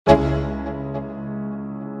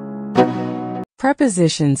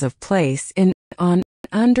Prepositions of place in, on,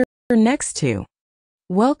 under, next to.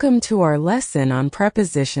 Welcome to our lesson on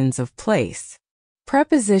prepositions of place.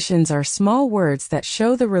 Prepositions are small words that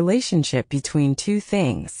show the relationship between two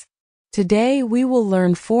things. Today we will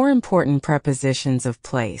learn 4 important prepositions of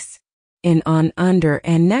place. In, on, under,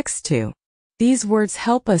 and next to. These words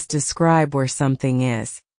help us describe where something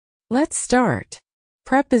is. Let's start.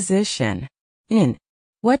 Preposition. In.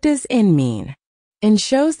 What does in mean? In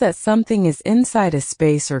shows that something is inside a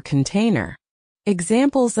space or container.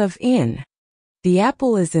 Examples of in. The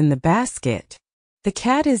apple is in the basket. The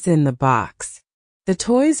cat is in the box. The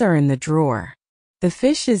toys are in the drawer. The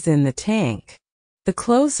fish is in the tank. The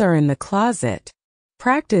clothes are in the closet.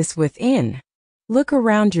 Practice with in. Look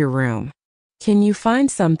around your room. Can you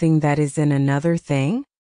find something that is in another thing?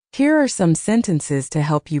 Here are some sentences to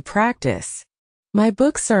help you practice. My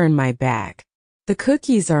books are in my bag. The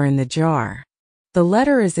cookies are in the jar. The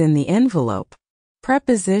letter is in the envelope.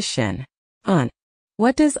 Preposition. On.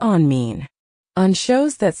 What does on mean? On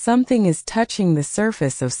shows that something is touching the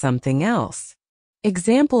surface of something else.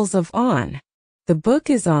 Examples of on. The book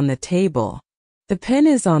is on the table. The pen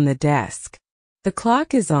is on the desk. The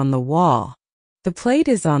clock is on the wall. The plate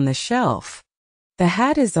is on the shelf. The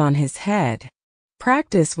hat is on his head.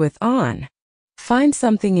 Practice with on. Find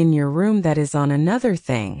something in your room that is on another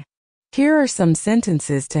thing. Here are some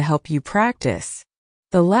sentences to help you practice.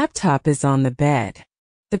 The laptop is on the bed.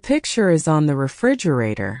 The picture is on the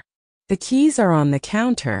refrigerator. The keys are on the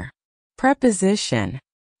counter. Preposition.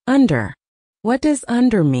 Under. What does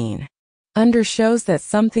under mean? Under shows that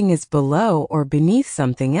something is below or beneath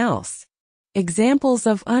something else. Examples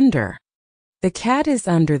of under. The cat is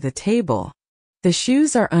under the table. The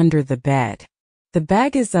shoes are under the bed. The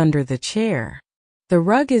bag is under the chair. The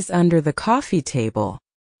rug is under the coffee table.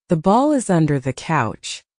 The ball is under the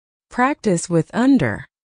couch. Practice with under.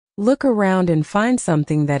 Look around and find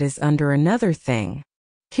something that is under another thing.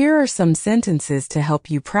 Here are some sentences to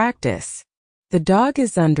help you practice. The dog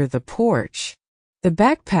is under the porch. The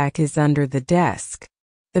backpack is under the desk.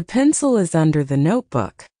 The pencil is under the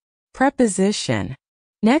notebook. Preposition.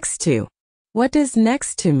 Next to. What does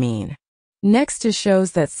next to mean? Next to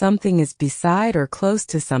shows that something is beside or close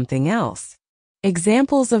to something else.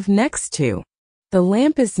 Examples of next to. The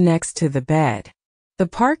lamp is next to the bed. The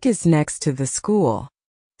park is next to the school.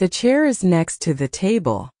 The chair is next to the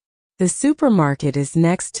table. The supermarket is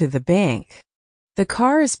next to the bank. The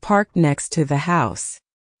car is parked next to the house.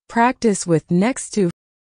 Practice with next to.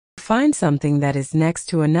 Find something that is next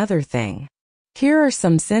to another thing. Here are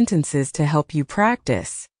some sentences to help you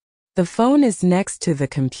practice. The phone is next to the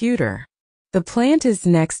computer. The plant is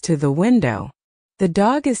next to the window. The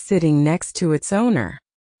dog is sitting next to its owner.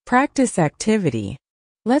 Practice activity.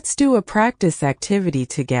 Let's do a practice activity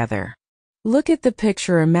together. Look at the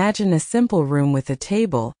picture. Imagine a simple room with a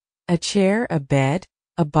table, a chair, a bed,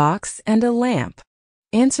 a box, and a lamp.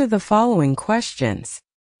 Answer the following questions.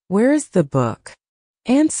 Where is the book?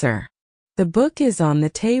 Answer. The book is on the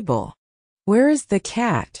table. Where is the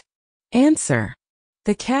cat? Answer.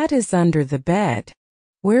 The cat is under the bed.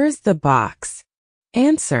 Where is the box?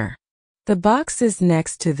 Answer. The box is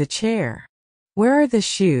next to the chair. Where are the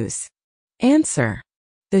shoes? Answer.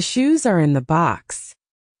 The shoes are in the box.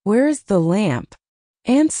 Where is the lamp?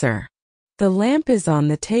 Answer. The lamp is on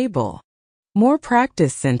the table. More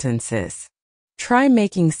practice sentences. Try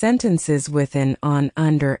making sentences with in, on,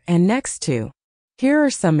 under, and next to. Here are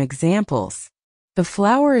some examples. The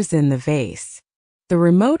flower is in the vase. The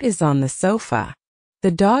remote is on the sofa.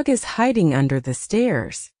 The dog is hiding under the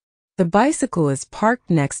stairs. The bicycle is parked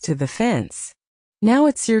next to the fence. Now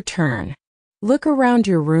it's your turn. Look around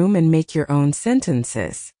your room and make your own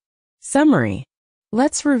sentences. Summary.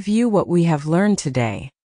 Let's review what we have learned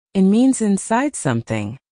today. In means inside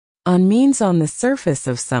something. On means on the surface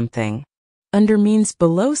of something. Under means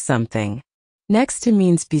below something. Next to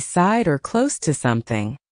means beside or close to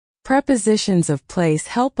something. Prepositions of place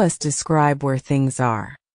help us describe where things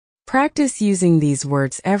are. Practice using these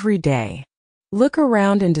words every day. Look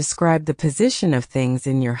around and describe the position of things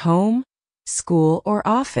in your home, school, or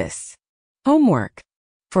office. Homework.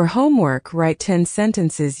 For homework, write 10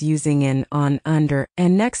 sentences using in, on, under,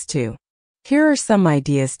 and next to. Here are some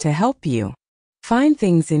ideas to help you. Find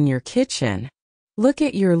things in your kitchen. Look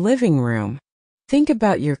at your living room. Think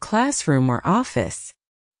about your classroom or office.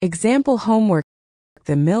 Example homework.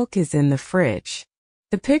 The milk is in the fridge.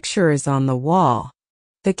 The picture is on the wall.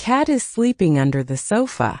 The cat is sleeping under the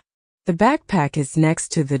sofa. The backpack is next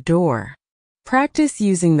to the door. Practice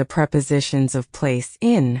using the prepositions of place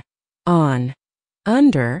in, on,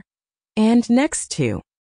 under, and next to.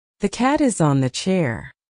 The cat is on the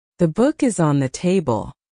chair. The book is on the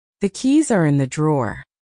table. The keys are in the drawer.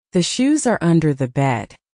 The shoes are under the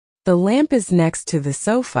bed. The lamp is next to the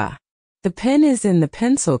sofa. The pen is in the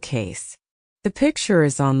pencil case. The picture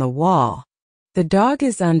is on the wall. The dog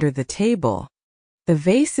is under the table. The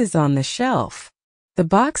vase is on the shelf. The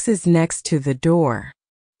box is next to the door.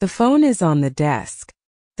 The phone is on the desk.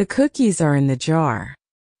 The cookies are in the jar.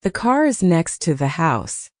 The car is next to the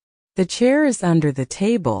house. The chair is under the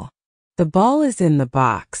table. The ball is in the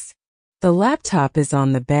box. The laptop is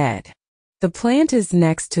on the bed. The plant is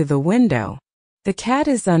next to the window. The cat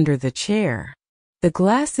is under the chair. The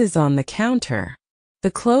glass is on the counter.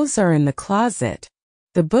 The clothes are in the closet.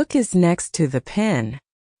 The book is next to the pen.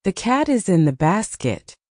 The cat is in the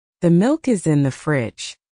basket. The milk is in the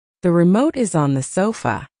fridge. The remote is on the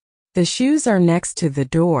sofa. The shoes are next to the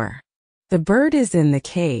door. The bird is in the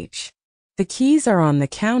cage. The keys are on the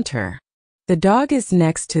counter. The dog is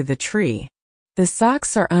next to the tree. The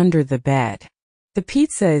socks are under the bed. The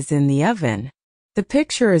pizza is in the oven. The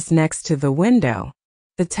picture is next to the window.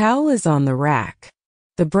 The towel is on the rack.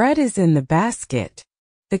 The bread is in the basket.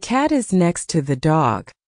 The cat is next to the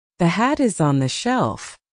dog. The hat is on the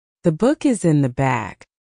shelf. The book is in the bag.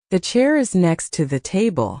 The chair is next to the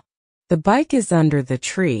table. The bike is under the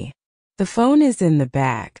tree. The phone is in the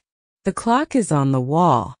bag. The clock is on the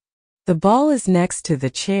wall. The ball is next to the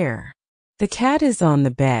chair. The cat is on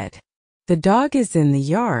the bed. The dog is in the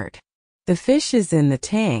yard. The fish is in the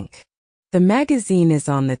tank. The magazine is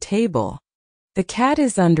on the table. The cat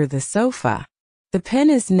is under the sofa. The pen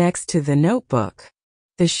is next to the notebook.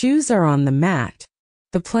 The shoes are on the mat.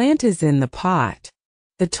 The plant is in the pot.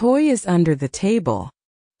 The toy is under the table.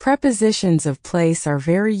 Prepositions of place are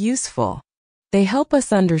very useful. They help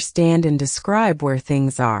us understand and describe where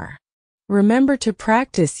things are. Remember to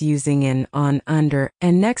practice using in, on, under,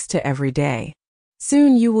 and next to every day.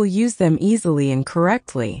 Soon you will use them easily and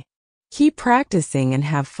correctly. Keep practicing and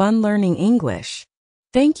have fun learning English.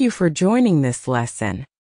 Thank you for joining this lesson.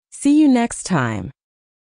 See you next time.